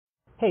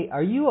Hey,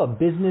 are you a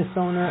business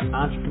owner,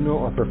 entrepreneur,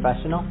 or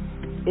professional?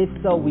 If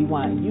so, we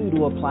want you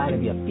to apply to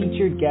be a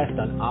featured guest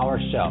on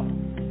our show.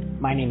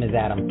 My name is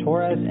Adam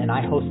Torres, and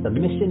I host the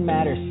Mission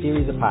Matters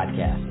series of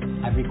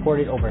podcasts. I've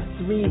recorded over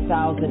 3,000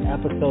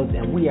 episodes,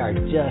 and we are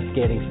just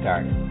getting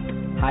started.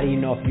 How do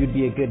you know if you'd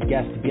be a good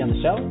guest to be on the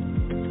show?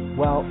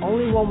 Well,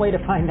 only one way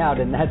to find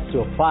out, and that's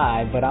to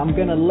apply, but I'm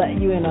going to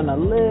let you in on a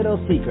little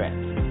secret.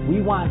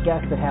 We want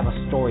guests that have a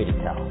story to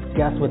tell,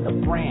 guests with a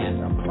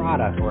brand, a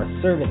product, or a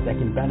service that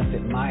can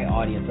benefit my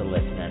audience of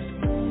listeners.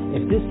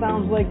 If this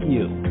sounds like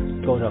you,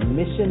 go to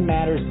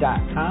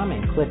missionmatters.com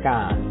and click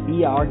on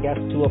Be Our Guest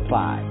to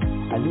apply.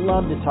 I'd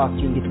love to talk to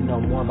you and get to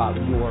know more about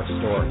your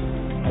story.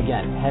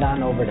 Again, head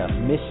on over to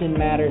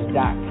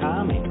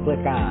missionmatters.com and click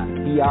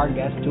on Be Our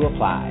Guest to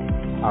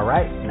apply. All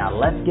right, now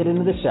let's get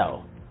into the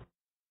show.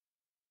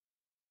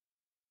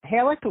 Hey,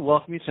 I'd like to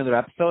welcome you to another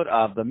episode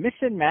of the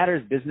Mission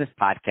Matters Business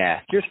Podcast,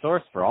 your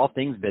source for all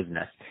things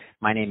business.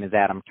 My name is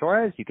Adam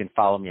Torres. You can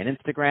follow me on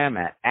Instagram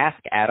at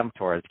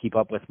AskAdamTorres. Keep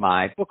up with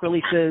my book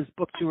releases,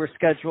 book tour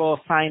schedule,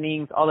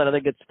 signings, all that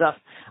other good stuff.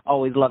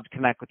 Always love to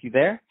connect with you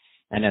there.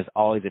 And as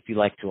always, if you'd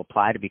like to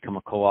apply to become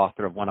a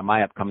co-author of one of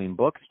my upcoming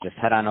books, just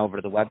head on over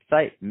to the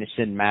website,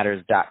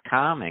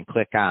 missionmatters.com, and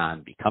click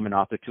on Become an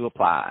Author to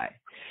apply.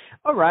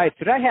 All right,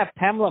 so today I have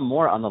Pamela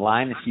Moore on the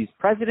line, and she's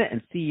president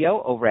and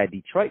CEO over at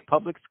Detroit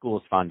Public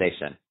Schools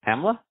Foundation.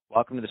 Pamela,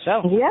 welcome to the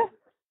show. Yes,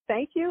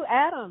 thank you,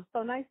 Adam.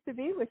 So nice to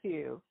be with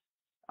you.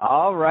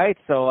 All right,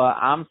 so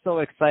I'm so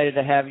excited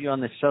to have you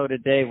on the show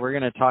today. We're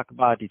going to talk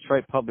about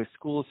Detroit Public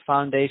Schools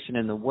Foundation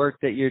and the work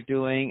that you're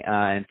doing.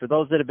 And for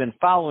those that have been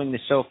following the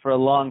show for a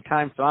long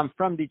time, so I'm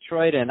from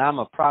Detroit and I'm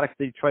a product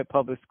of Detroit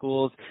Public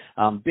Schools.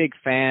 Big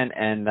fan.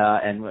 And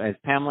as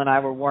Pamela and I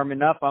were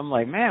warming up, I'm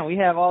like, man, we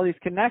have all these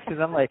connections.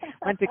 I'm like,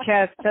 went to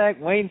Cass Tech,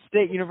 Wayne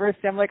State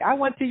University. I'm like, I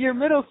went to your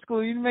middle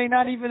school. You may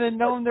not even have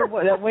known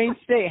that Wayne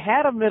State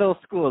had a middle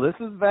school. This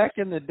was back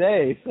in the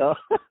day. So,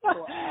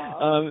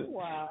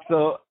 wow.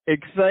 So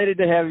excited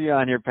to have you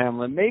on here,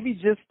 Pamela. Maybe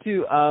just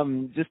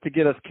to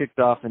get us kicked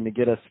off and to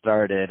get us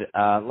started,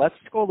 let's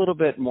go a little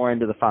bit more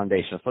into the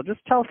foundation. So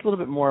just tell us a little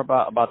bit more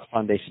about the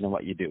foundation and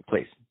what you do,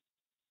 please.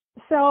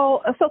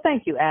 So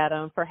thank you,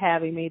 Adam, for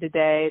having me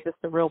today. Just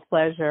a real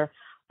pleasure.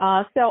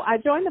 So I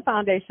joined the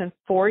foundation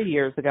 4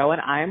 years ago,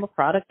 and I am a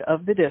product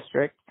of the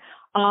district.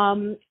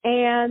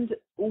 And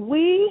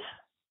we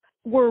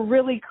were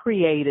really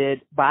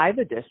created by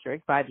the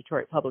district, by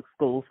Detroit Public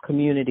Schools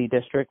Community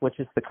District, which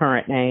is the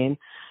current name,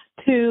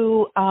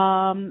 to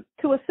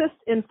assist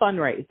in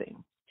fundraising,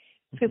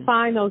 to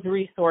find those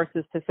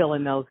resources to fill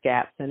in those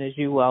gaps. And as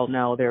you well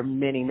know, there are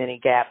many, many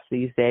gaps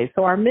these days.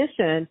 So our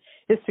mission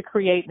is to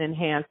create and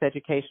enhance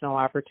educational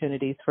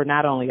opportunities for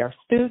not only our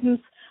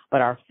students, but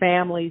our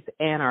families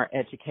and our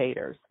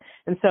educators.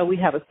 And so we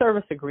have a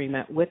service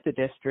agreement with the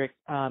district,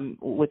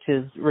 which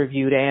is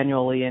reviewed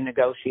annually and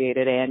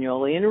negotiated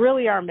annually. And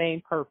really our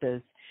main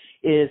purpose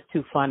is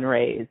to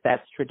fundraise.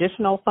 That's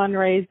traditional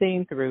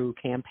fundraising through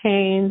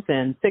campaigns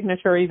and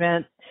signature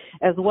events,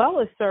 as well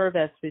as serve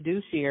as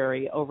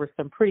fiduciary over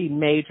some pretty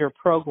major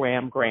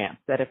program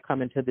grants that have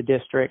come into the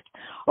district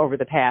over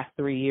the past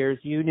 3 years.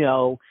 You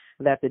know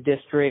that the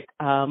district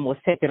was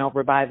taken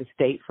over by the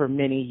state for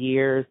many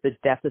years. The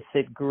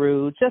deficit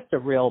grew, just a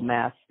real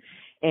mess.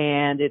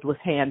 And it was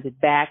handed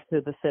back to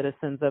the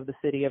citizens of the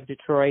city of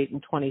Detroit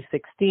in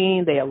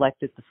 2016. They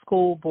elected the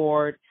school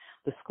board.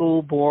 The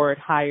school board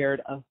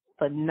hired a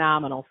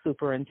phenomenal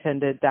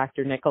superintendent,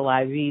 Dr.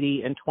 Nikolai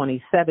Vitti, in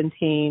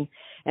 2017,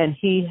 and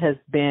he has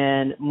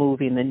been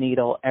moving the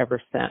needle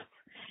ever since.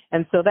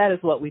 And so that is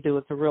what we do.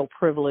 It's a real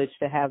privilege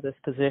to have this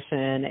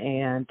position,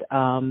 and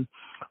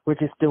we're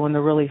just doing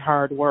the really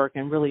hard work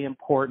and really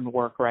important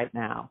work right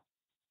now.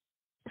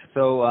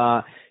 So,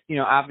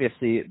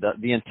 obviously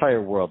the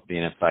entire world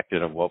being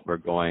affected of what we're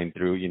going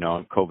through,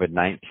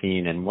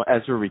 COVID-19. And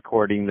as we're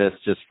recording this,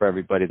 just for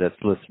everybody that's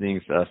listening,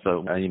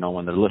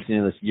 when they're listening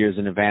to this years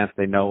in advance,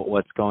 they know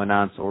what's going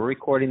on. So we're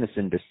recording this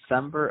in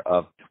December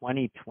of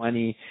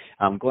 2020,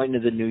 going to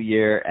the new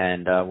year.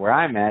 And where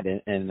I'm at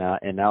in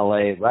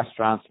LA,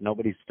 restaurants,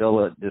 nobody's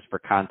still, just for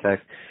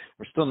context,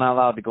 we're still not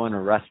allowed to go into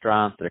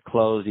restaurants. They're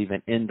closed,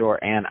 even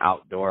indoor and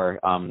outdoor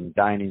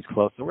dining's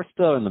closed. So we're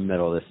still in the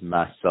middle of this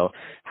mess. So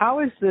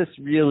how is this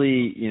really,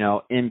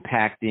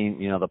 impacting,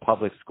 the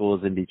public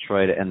schools in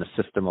Detroit and the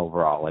system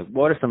overall? Like,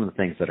 what are some of the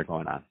things that are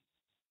going on?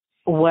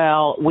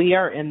 Well, we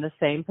are in the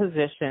same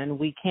position.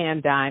 We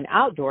can dine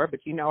outdoor,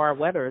 but our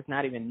weather is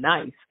not even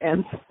nice.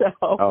 And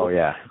so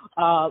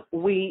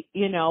we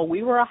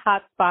were a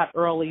hot spot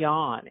early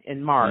on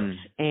in March,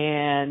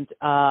 and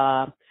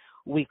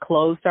we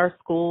closed our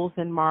schools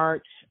in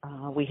March.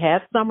 We had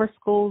summer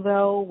school,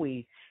 though.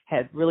 We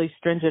had really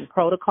stringent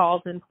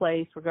protocols in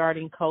place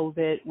regarding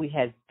COVID. We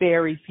had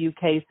very few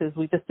cases.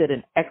 We just did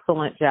an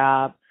excellent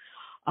job.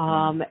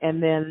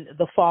 And then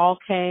the fall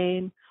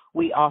came.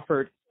 We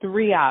offered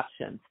 3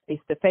 options: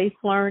 face-to-face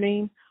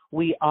learning.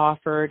 We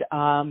offered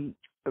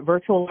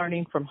virtual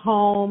learning from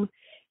home,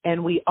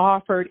 And we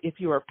offered, if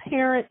you were a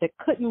parent that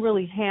couldn't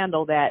really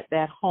handle that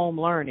home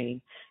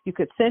learning, you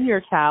could send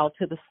your child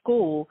to the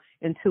school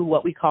into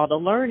what we called a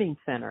learning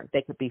center.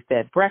 They could be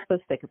fed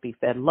breakfast, they could be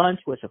fed lunch,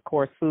 which of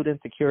course food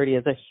insecurity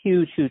is a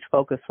huge, huge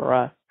focus for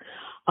us.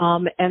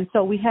 And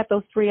so we had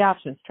those three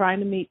options, trying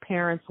to meet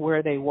parents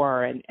where they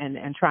were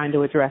and trying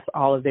to address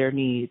all of their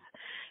needs.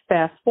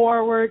 Fast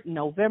forward,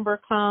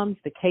 November comes,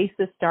 the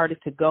cases started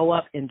to go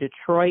up in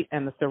Detroit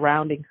and the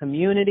surrounding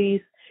communities,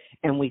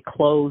 and we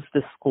closed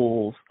the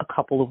schools a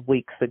couple of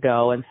weeks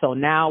ago. And so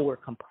now we're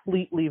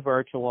completely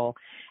virtual.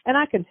 And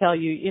I can tell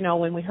you,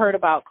 when we heard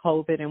about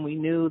COVID and we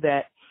knew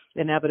that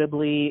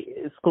inevitably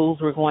schools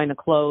were going to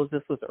close,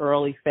 this was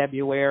early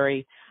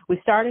February, we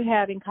started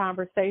having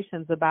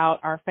conversations about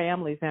our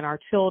families and our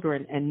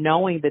children and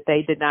knowing that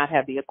they did not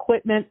have the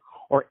equipment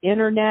or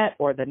internet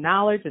or the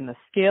knowledge and the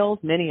skills,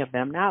 many of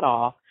them, not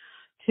all,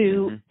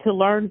 to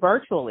learn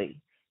virtually.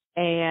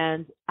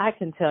 And I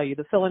can tell you,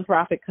 the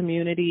philanthropic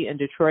community in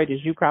Detroit,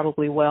 as you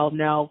probably well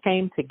know,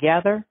 came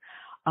together,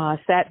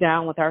 sat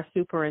down with our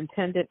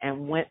superintendent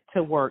and went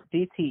to work.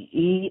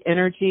 DTE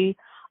Energy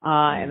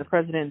and the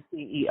president and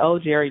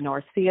CEO, Jerry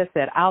Norcia,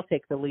 said, I'll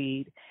take the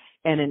lead.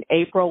 And in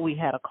April, we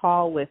had a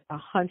call with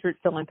 100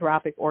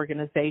 philanthropic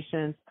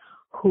organizations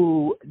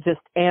who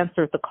just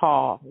answered the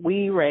call.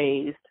 We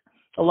raised,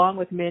 along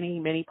with many,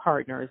 many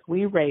partners,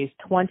 we raised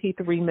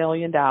 $23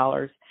 million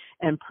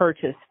and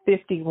purchased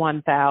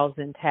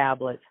 51,000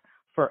 tablets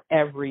for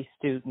every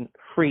student,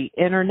 free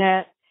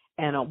internet,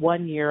 and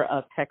 1 year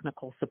of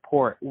technical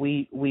support.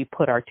 We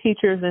put our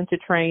teachers into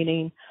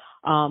training.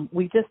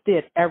 We just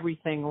did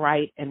everything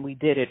right, and we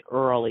did it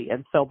early.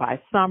 And so by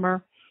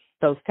summer,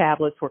 those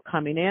tablets were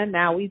coming in.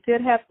 Now, we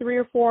did have 3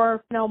 or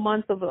 4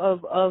 months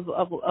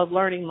of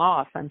learning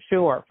loss, I'm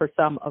sure, for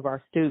some of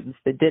our students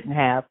that didn't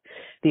have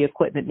the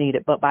equipment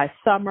needed. But by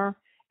summer,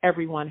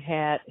 everyone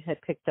had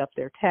picked up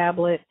their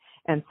tablet.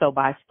 And so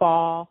by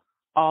fall,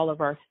 all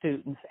of our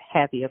students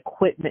had the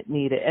equipment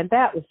needed. And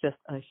that was just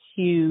a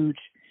huge,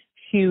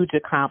 huge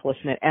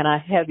accomplishment and a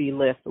heavy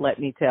lift, let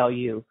me tell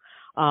you.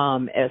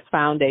 As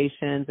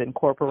foundations and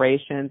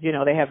corporations,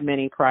 they have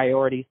many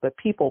priorities, but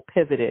people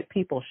pivoted,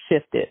 people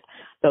shifted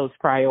those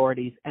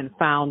priorities and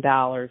found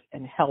dollars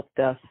and helped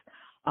us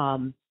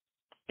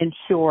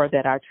ensure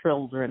that our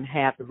children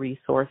have the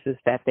resources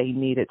that they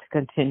needed to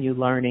continue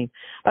learning.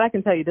 But I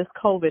can tell you this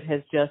COVID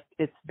has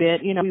it's been,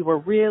 we were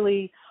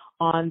really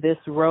on this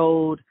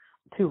road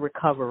to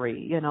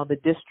recovery. The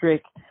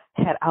district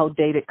had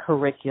outdated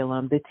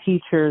curriculum. The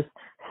teachers'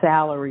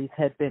 salaries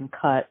had been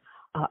cut.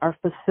 Our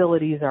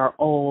facilities are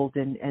old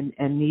and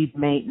need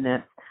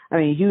maintenance. I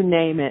mean, you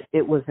name it,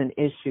 it was an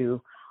issue.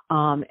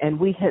 And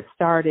we had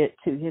started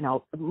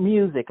to,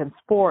 music and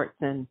sports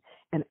and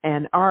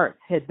arts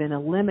had been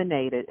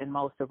eliminated in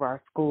most of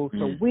our schools.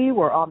 So we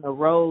were on the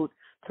road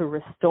to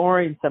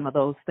restoring some of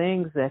those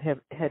things that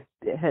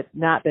had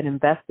not been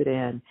invested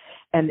in.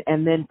 And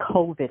then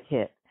COVID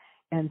hit.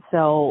 And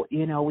so,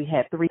 we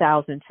had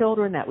 3,000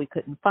 children that we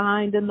couldn't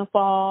find in the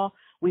fall.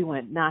 We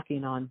went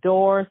knocking on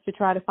doors to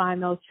try to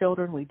find those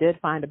children. We did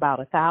find about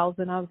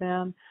 1,000 of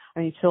them. I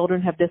mean,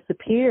 children have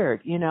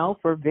disappeared,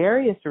 for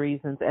various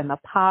reasons, and the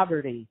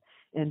poverty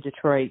in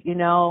Detroit.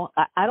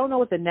 I don't know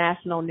what the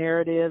national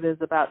narrative is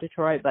about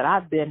Detroit, but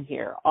I've been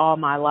here all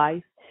my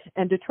life,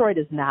 and Detroit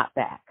is not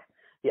back.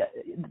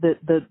 The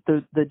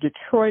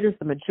Detroiters,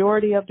 the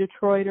majority of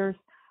Detroiters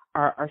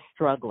are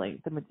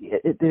struggling.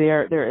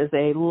 There is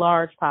a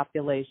large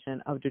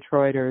population of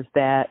Detroiters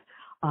that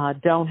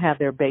don't have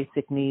their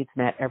basic needs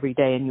met every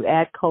day. And you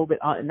add COVID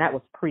on, and that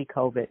was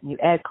pre-COVID, and you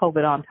add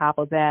COVID on top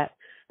of that,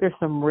 there's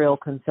some real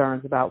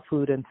concerns about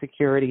food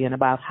insecurity and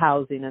about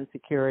housing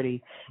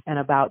insecurity and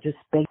about just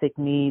basic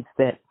needs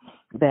that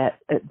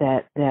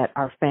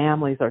our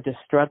families are just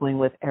struggling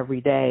with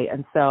every day.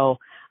 And so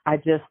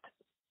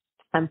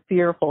I'm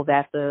fearful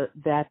that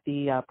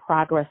the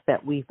progress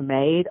that we've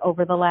made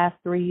over the last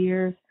 3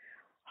 years,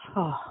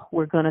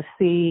 we're going to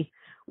see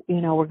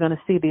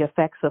the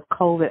effects of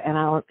COVID, and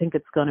I don't think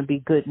it's going to be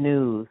good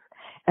news.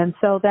 And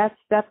so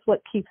that's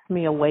what keeps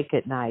me awake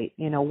at night.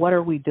 What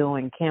are we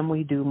doing? Can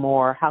we do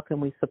more? How can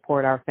we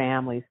support our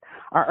families?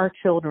 Are our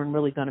children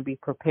really going to be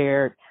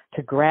prepared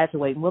to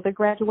graduate? Will they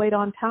graduate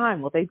on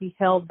time? Will they be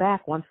held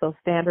back once those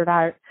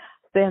standardized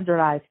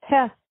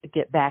tests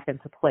get back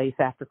into place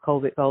after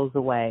COVID goes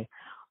away?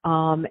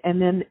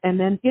 And then,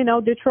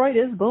 Detroit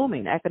is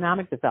booming.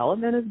 Economic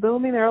development is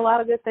booming. There are a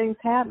lot of good things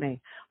happening.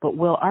 But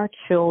will our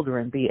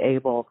children be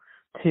able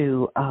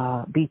to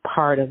be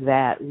part of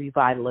that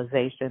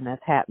revitalization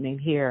that's happening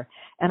here?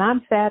 And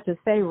I'm sad to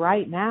say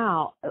right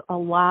now, a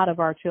lot of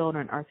our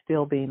children are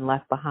still being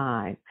left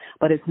behind.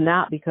 But it's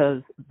not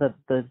because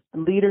the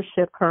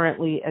leadership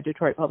currently at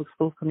Detroit Public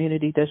Schools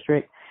Community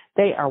District,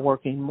 they are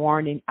working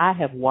morning. I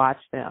have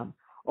watched them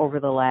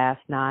over the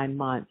last 9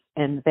 months,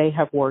 and they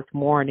have worked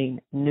morning,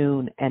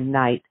 noon, and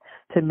night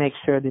to make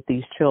sure that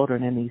these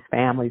children and these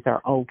families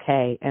are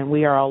okay. And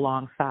we are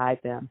alongside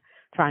them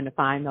trying to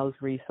find those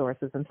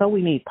resources. And so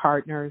we need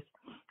partners.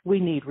 We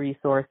need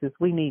resources.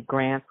 We need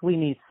grants. We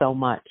need so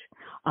much.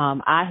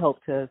 I hope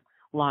to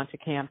launch a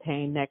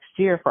campaign next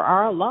year for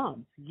our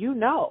alums. You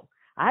know,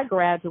 I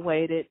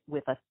graduated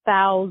with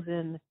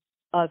 1,000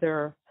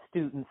 other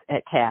students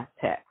at Cass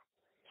Tech.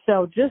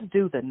 So just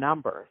do the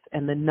numbers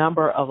and the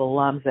number of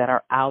alums that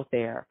are out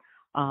there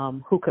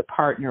who could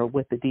partner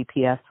with the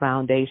DPS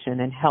Foundation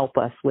and help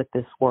us with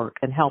this work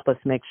and help us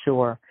make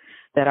sure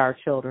that our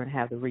children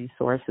have the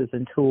resources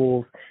and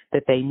tools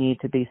that they need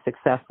to be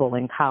successful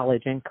in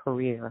college and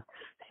career.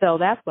 So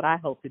that's what I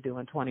hope to do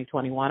in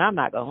 2021. I'm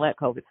not going to let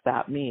COVID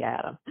stop me,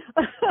 Adam.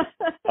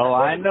 Oh,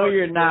 I know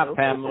you're not,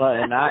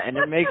 Pamela, and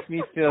it makes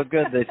me feel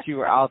good that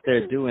you are out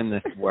there doing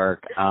this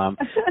work.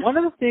 One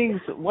of the things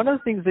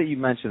that you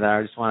mentioned that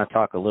I just want to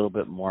talk a little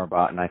bit more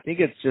about, and I think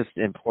it's just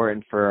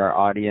important for our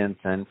audience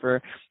and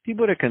for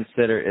people to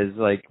consider, is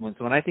like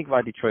when I think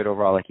about Detroit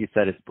overall, like you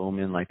said, it's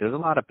booming. Like there's a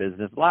lot of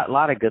business, a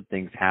lot of good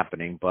things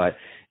happening. But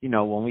you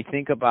know, when we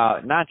think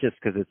about not just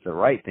because it's the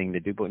right thing to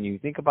do, but when you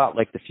think about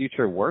like the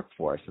future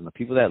workforce and the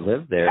people that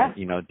live there,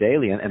 you know,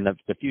 daily, and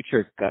the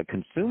future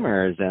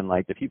consumers and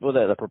like the people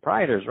that the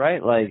proprietors,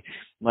 right? Like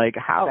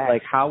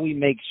how we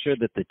make sure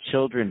that the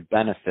children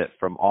benefit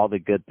from all the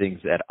good things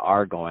that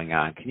are going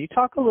on. Can you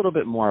talk a little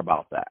bit more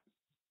about that?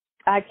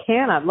 I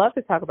can. I'd love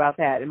to talk about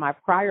that. In my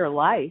prior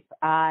life,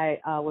 I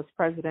was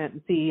president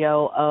and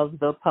CEO of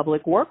the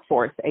Public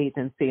Workforce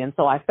Agency, and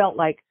so I felt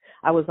like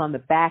I was on the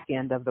back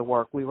end of the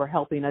work. We were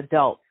helping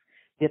adults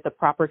get the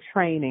proper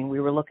training. We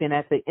were looking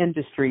at the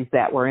industries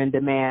that were in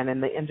demand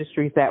and the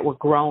industries that were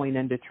growing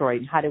in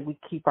Detroit. And how did we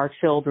keep our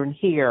children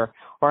here?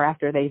 Or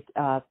after they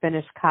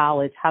finish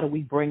college, how do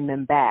we bring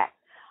them back?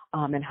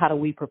 And how do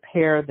we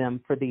prepare them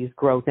for these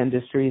growth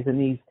industries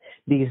and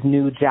these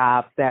new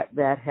jobs that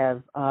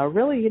have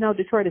really, you know,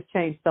 Detroit has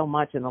changed so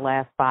much in the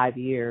last 5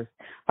 to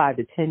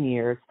 10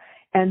 years.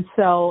 And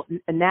so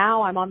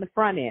now I'm on the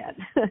front end.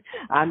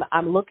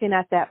 I'm looking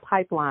at that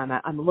pipeline.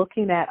 I'm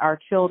looking at our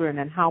children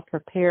and how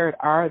prepared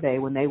are they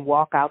when they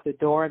walk out the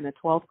door in the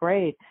 12th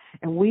grade.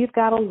 And we've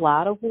got a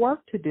lot of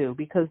work to do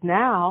because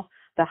now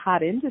the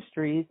hot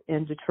industries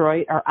in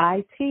Detroit are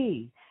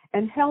IT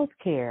and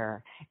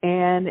healthcare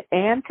and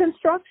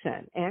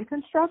construction.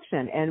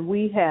 And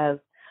we have,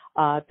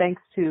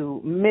 thanks to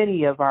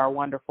many of our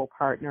wonderful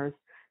partners,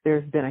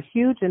 there's been a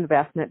huge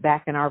investment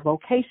back in our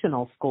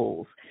vocational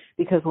schools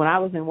because when I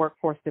was in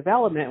workforce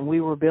development and we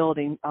were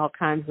building all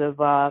kinds of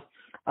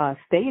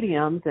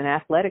stadiums and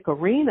athletic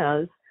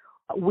arenas,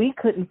 we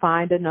couldn't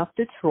find enough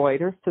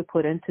Detroiters to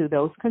put into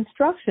those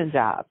construction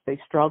jobs. They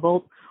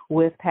struggled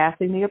with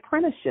passing the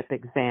apprenticeship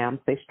exams.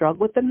 They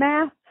struggled with the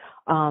math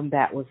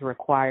that was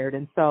required.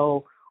 And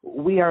so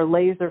we are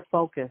laser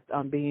focused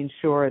on being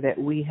sure that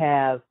we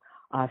have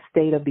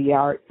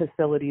state-of-the-art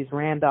facilities,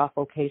 Randolph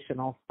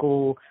Vocational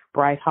School,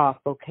 Breithoff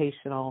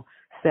Vocational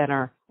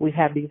Center. We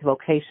have these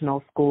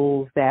vocational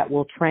schools that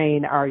will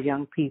train our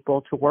young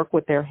people to work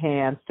with their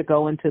hands, to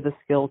go into the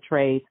skilled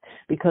trades,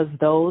 because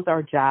those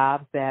are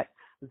jobs that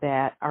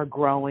are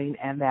growing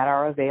and that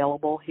are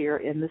available here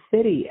in the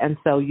city. And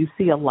so you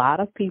see a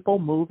lot of people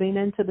moving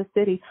into the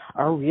city.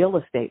 Our real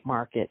estate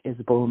market is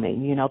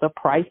booming. You know, the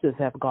prices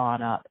have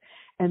gone up.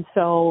 And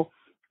so,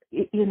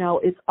 you know,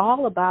 it's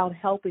all about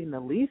helping the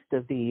least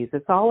of these.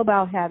 It's all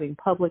about having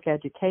public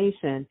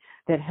education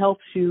that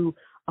helps you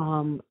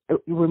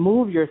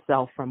remove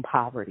yourself from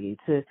poverty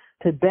to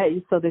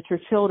so that your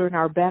children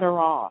are better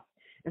off.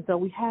 And so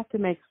we have to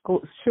make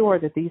sure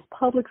that these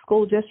public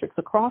school districts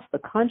across the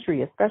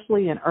country,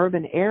 especially in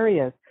urban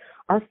areas,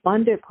 are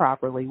funded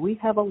properly. We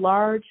have a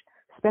large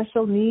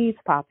special needs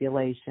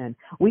population.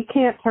 We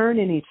can't turn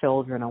any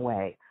children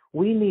away.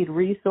 We need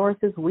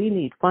resources. We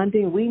need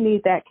funding. We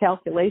need that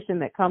calculation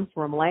that comes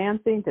from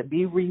Lansing to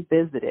be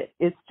revisited.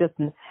 It's just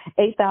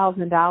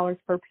 $8,000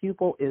 per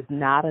pupil is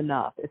not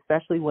enough,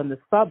 especially when the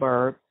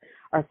suburbs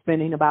are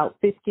spending about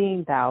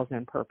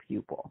 $15,000 per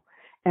pupil.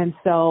 And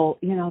so,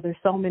 you know, there's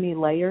so many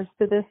layers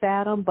to this,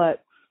 Adam,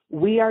 but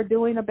we are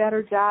doing a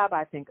better job,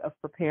 I think, of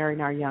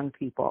preparing our young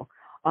people.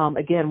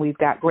 Again, we've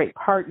got great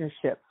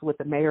partnerships with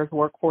the Mayor's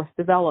Workforce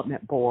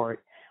Development Board,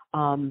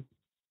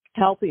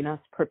 helping us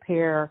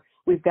prepare.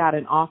 We've got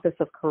an Office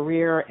of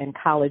Career and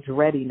College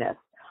Readiness.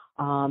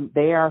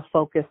 They are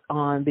focused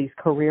on these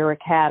career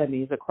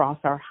academies across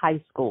our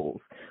high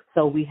schools.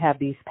 So we have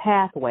these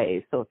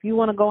pathways. So if you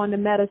want to go into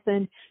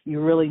medicine,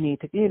 you really need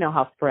to, you know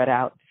how spread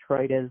out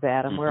Detroit is,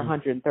 Adam. We're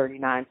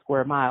 139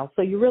 square miles.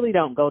 So you really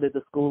don't go to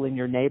the school in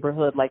your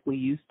neighborhood like we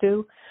used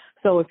to.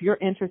 So if you're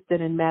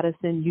interested in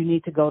medicine, you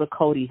need to go to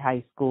Cody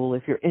High School.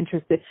 If you're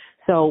interested,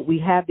 so we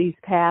have these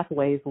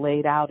pathways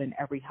laid out in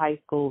every high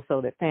school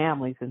so that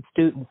families and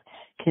students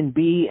can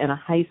be in a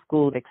high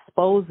school that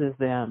exposes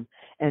them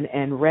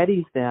and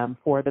readies them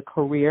for the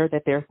career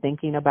that they're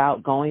thinking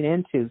about going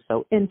into.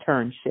 So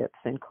internships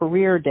and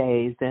career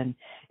days and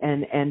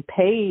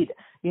paid,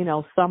 you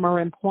know, summer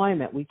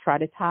employment. We try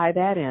to tie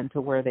that into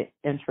where the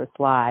interest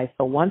lies.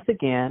 So once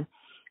again,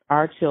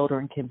 our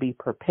children can be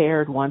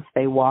prepared once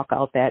they walk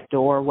out that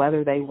door,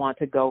 whether they want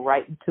to go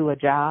right into a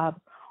job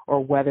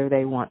or whether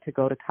they want to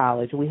go to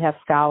college. We have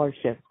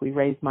scholarships. We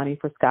raise money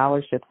for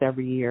scholarships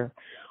every year.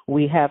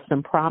 We have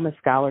some promise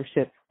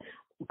scholarships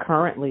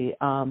currently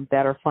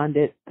that are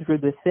funded through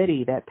the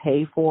city that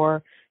pay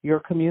for your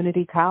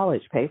community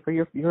college, pay for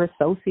your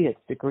associate's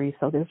degree.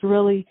 So there's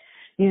really,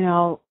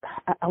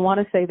 I want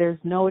to say there's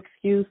no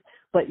excuse,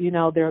 but,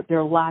 there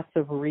are lots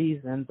of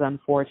reasons,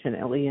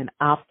 unfortunately, and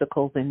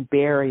obstacles and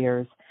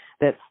barriers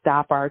that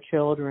stop our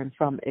children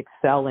from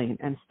excelling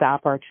and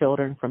stop our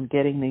children from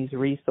getting these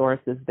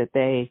resources that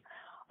they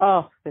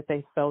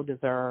so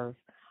deserve.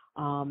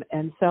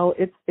 And so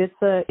it's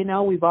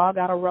we've all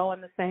got to row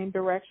in the same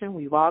direction.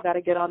 We've all got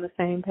to get on the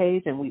same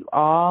page, and we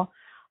all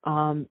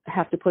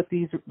have to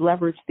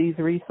leverage these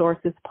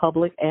resources,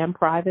 public and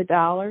private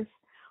dollars,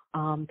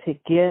 to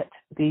get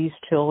these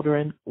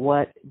children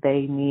what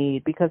they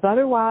need. Because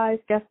otherwise,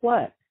 guess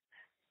what?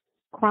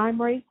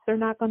 Crime rates are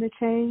not going to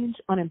change.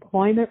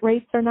 Unemployment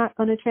rates are not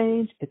going to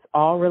change. It's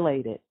all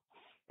related.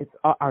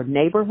 Our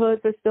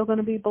neighborhoods are still going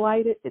to be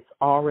blighted. It's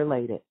all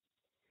related.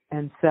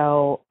 And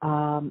so,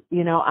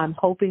 I'm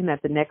hoping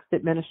that the next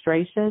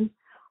administration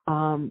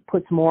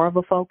puts more of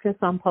a focus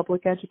on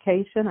public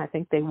education. I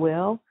think they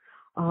will.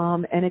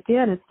 And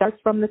again, it starts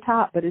from the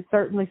top, but it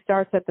certainly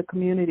starts at the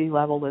community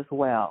level as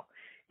well.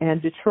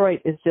 And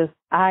Detroit is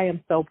I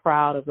am so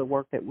proud of the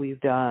work that we've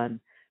done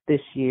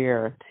this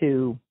year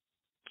to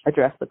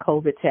address the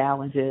COVID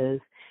challenges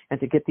and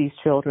to get these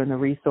children the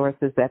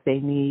resources that they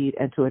need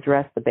and to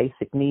address the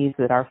basic needs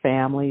that our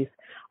families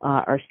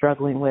are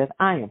struggling with.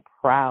 I am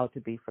proud to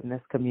be from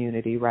this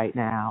community right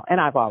now, and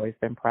I've always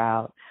been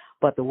proud.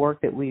 But the work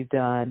that we've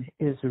done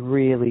is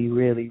really,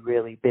 really,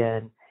 really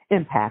been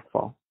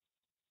impactful.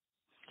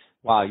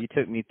 Wow, you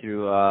took me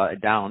through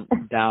down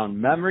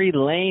memory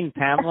lane,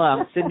 Pamela.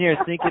 I'm sitting here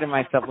thinking to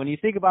myself, when you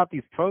think about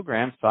these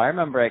programs, so I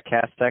remember at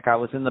Cass Tech I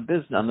was on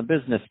the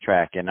business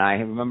track, and I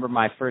remember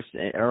my first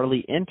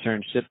early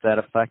internship that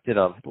affected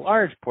a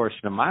large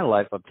portion of my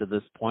life up to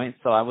this point.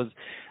 So I went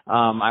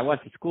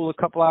to school a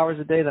couple hours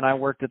a day, then I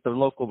worked at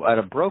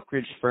a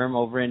brokerage firm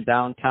over in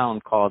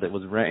downtown called it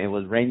was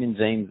Raymond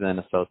James and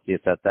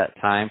Associates at that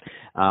time.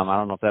 I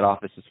don't know if that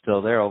office is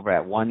still there, over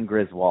at 1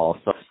 Griswold.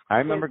 So I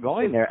remember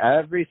going there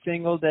every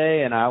single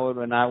day, and I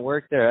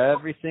worked there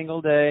every single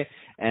day,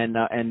 and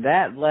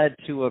that led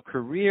to a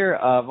career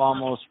of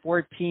almost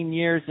 14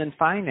 years in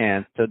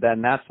finance. So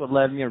then that's what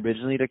led me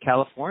originally to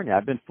California.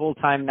 I've been full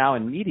time now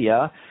in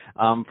media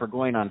for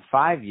going on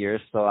 5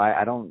 years, so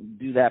I don't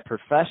do that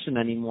profession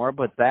anymore.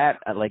 But that,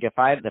 like, if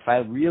I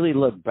really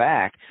look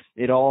back,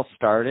 it all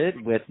started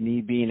with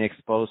me being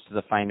exposed to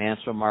the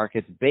financial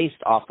markets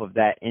based off of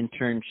that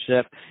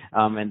internship,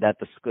 and that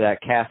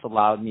that Cass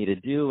allowed me to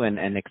do, and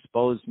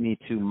exposed me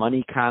to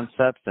money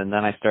concepts. And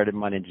then I started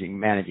managing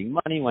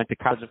money, went to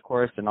college, of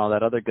course, and all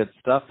that other good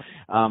stuff,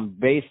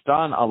 based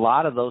on a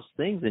lot of those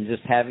things and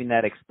just having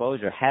that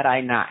exposure. Had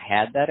I not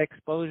had that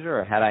exposure,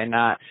 or had I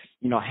not,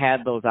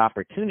 had those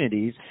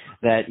opportunities,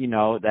 that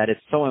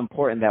it's so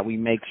important that we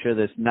make sure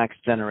this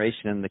next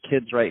generation and the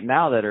kids right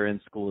now that are in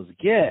schools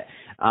get,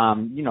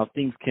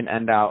 things can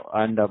end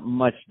up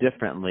much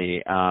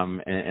differently,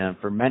 and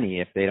for many,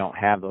 if they don't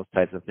have those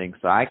types of things.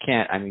 So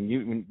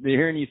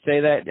hearing you say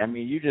that,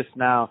 you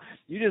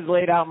just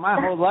laid out my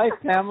whole life,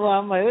 Pamela.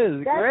 I'm like, this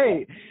is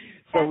great.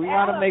 So we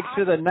want to make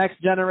sure the next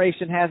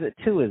generation has it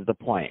too, is the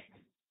point.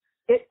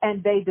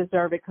 And they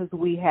deserve it, because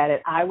we had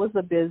it. I was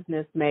a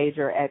business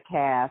major at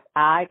Cass.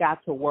 I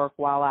got to work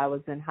while I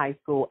was in high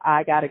school.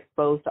 I got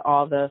exposed to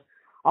all the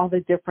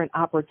different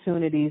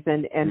opportunities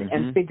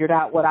and figured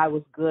out what I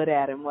was good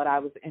at and what I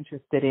was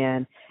interested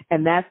in.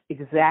 And that's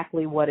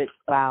exactly what it's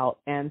about.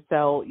 And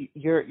so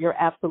you're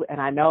absolutely,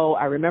 and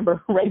I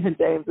remember Raymond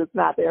James, it's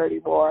not there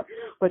anymore,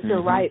 but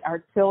you're right.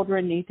 Our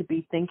children need to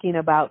be thinking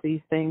about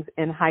these things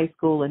in high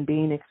school and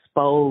being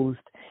exposed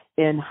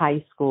in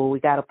high school.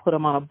 We got to put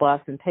them on a bus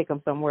and take them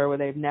somewhere where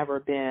they've never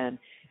been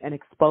and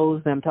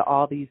expose them to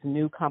all these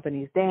new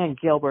companies. Dan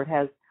Gilbert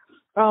has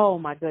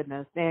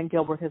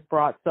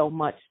brought so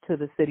much to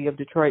the city of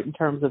Detroit in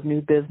terms of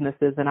new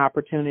businesses and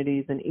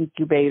opportunities and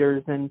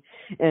incubators and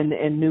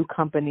new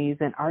companies.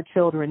 And our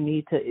children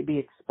need to be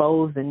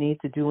exposed and need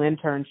to do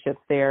internships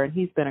there. And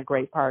he's been a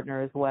great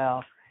partner as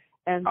well.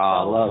 And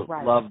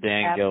love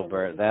Dan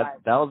Gilbert.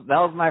 That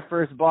was my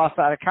first boss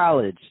out of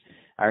college.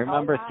 I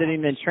remember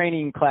sitting in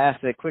training class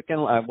at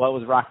what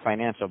was Rock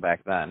Financial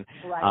back then.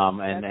 Right.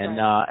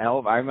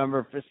 I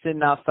remember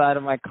sitting outside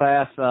of my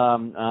class,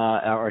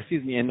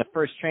 in the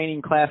first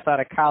training class out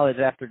of college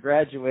after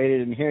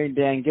graduated, and hearing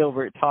Dan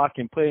Gilbert talk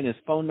and putting his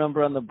phone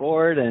number on the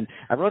board. And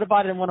I wrote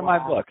about it in one of my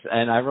books.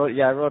 And I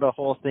wrote a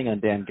whole thing on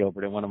Dan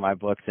Gilbert in one of my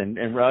books,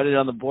 and wrote it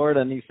on the board.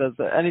 And he says,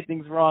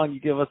 anything's wrong, you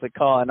give us a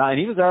call. And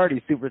he was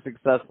already super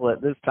successful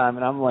at this time.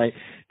 And I'm like,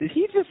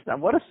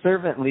 what a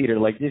servant leader.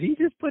 Like, did he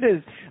just put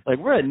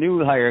we're a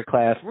new hire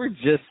class. We're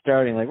just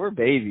starting. We're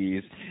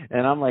babies.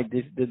 And I'm like,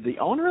 did the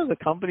owner of the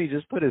company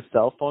just put his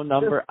cell phone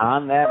number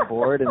on that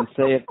board and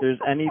say if there's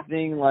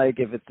anything,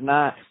 if it's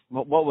not,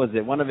 what was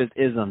it? One of his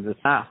isms.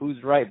 It's not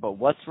who's right, but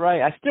what's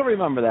right. I still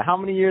remember that. How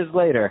many years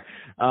later?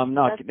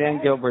 Dan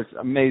Gilbert's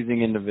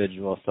amazing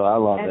individual, so I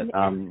love it.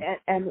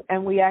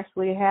 And we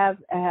actually have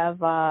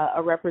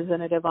a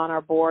representative on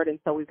our board, and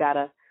so we've got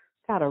a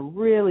got a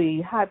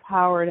really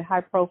high-powered,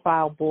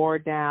 high-profile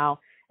board now,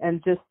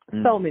 and just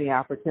so many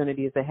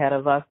opportunities ahead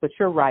of us. But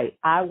you're right.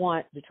 I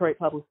want Detroit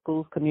Public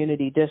Schools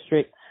Community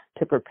District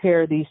to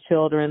prepare these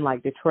children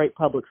like Detroit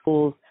Public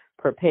Schools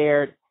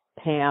prepared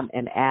Pam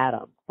and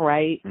Adam,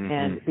 right?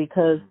 And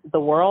because the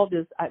world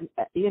is, I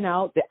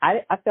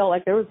felt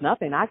like there was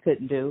nothing I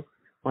couldn't do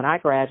when I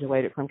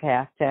graduated from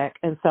Cass Tech.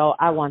 And so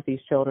I want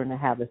these children to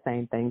have the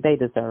same thing. They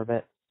deserve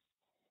it.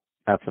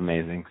 That's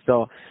amazing.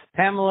 So,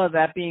 Pamela,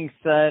 that being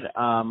said,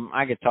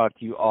 I could talk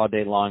to you all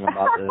day long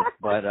about this,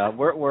 but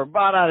we're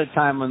about out of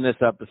time on this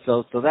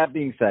episode. So that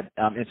being said,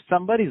 if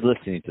somebody's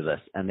listening to this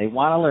and they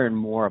want to learn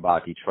more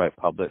about Detroit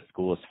Public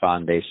Schools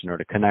Foundation or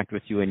to connect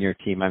with you and your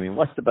team, I mean,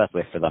 what's the best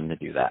way for them to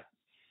do that?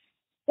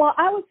 Well,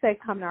 I would say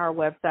come to our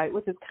website,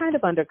 which is kind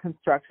of under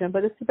construction,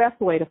 but it's the best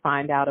way to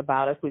find out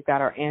about us. We've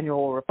got our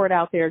annual report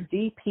out there,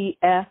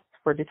 DPS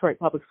for Detroit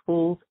Public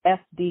Schools,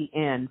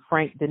 FDN,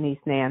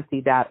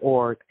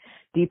 frankdenisenancy.org,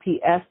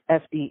 DPS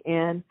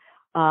FDN.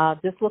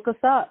 Just look us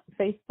up,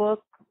 Facebook,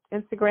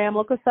 Instagram,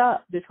 look us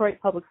up, Detroit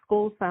Public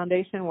Schools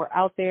Foundation. We're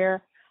out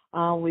there.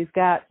 We've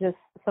got just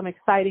some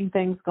exciting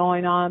things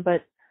going on,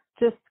 but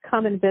just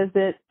come and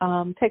visit,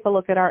 take a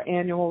look at our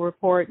annual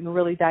report and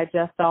really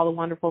digest all the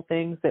wonderful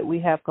things that we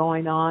have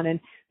going on and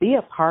be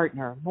a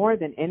partner. More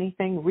than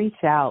anything,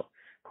 reach out.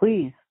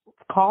 Please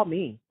call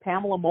me,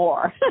 Pamela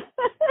Moore,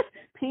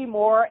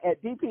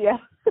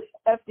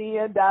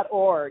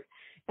 pmoore@dpsfdn.org,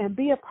 and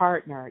be a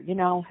partner.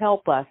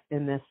 Help us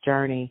in this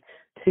journey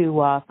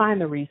to find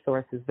the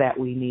resources that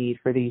we need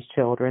for these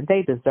children.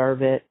 They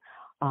deserve it.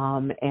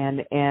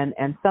 And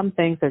some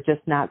things are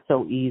just not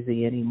so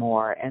easy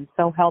anymore. And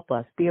so help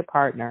us, be a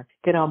partner,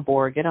 get on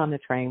board, get on the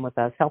train with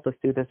us, help us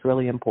do this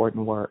really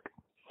important work.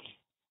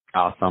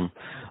 Awesome.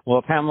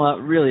 Well,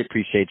 Pamela, really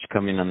appreciate you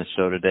coming on the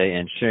show today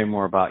and sharing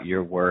more about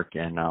your work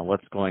and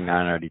what's going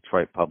on in our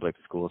Detroit Public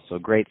Schools. So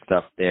great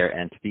stuff there.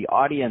 And to the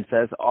audience,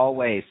 as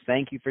always,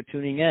 thank you for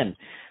tuning in.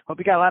 Hope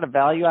you got a lot of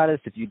value out of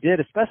this. If you did,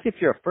 especially if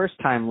you're a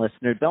first-time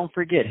listener, don't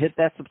forget, hit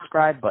that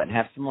subscribe button.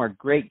 Have some more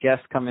great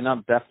guests coming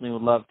up. Definitely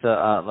would love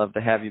to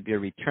have you be a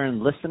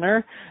return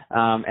listener.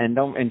 And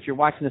if you're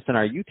watching this on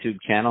our YouTube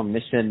channel,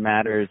 Mission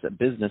Matters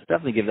Business,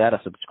 definitely give that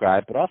a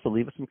subscribe. But also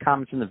leave us some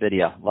comments in the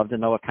video. Love to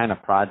know what kind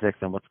of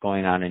projects and what's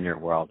going on in your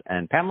world.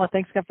 And Pamela,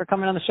 thanks again for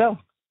coming on the show.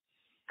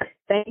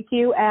 Thank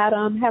you,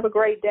 Adam. Have a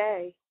great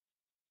day.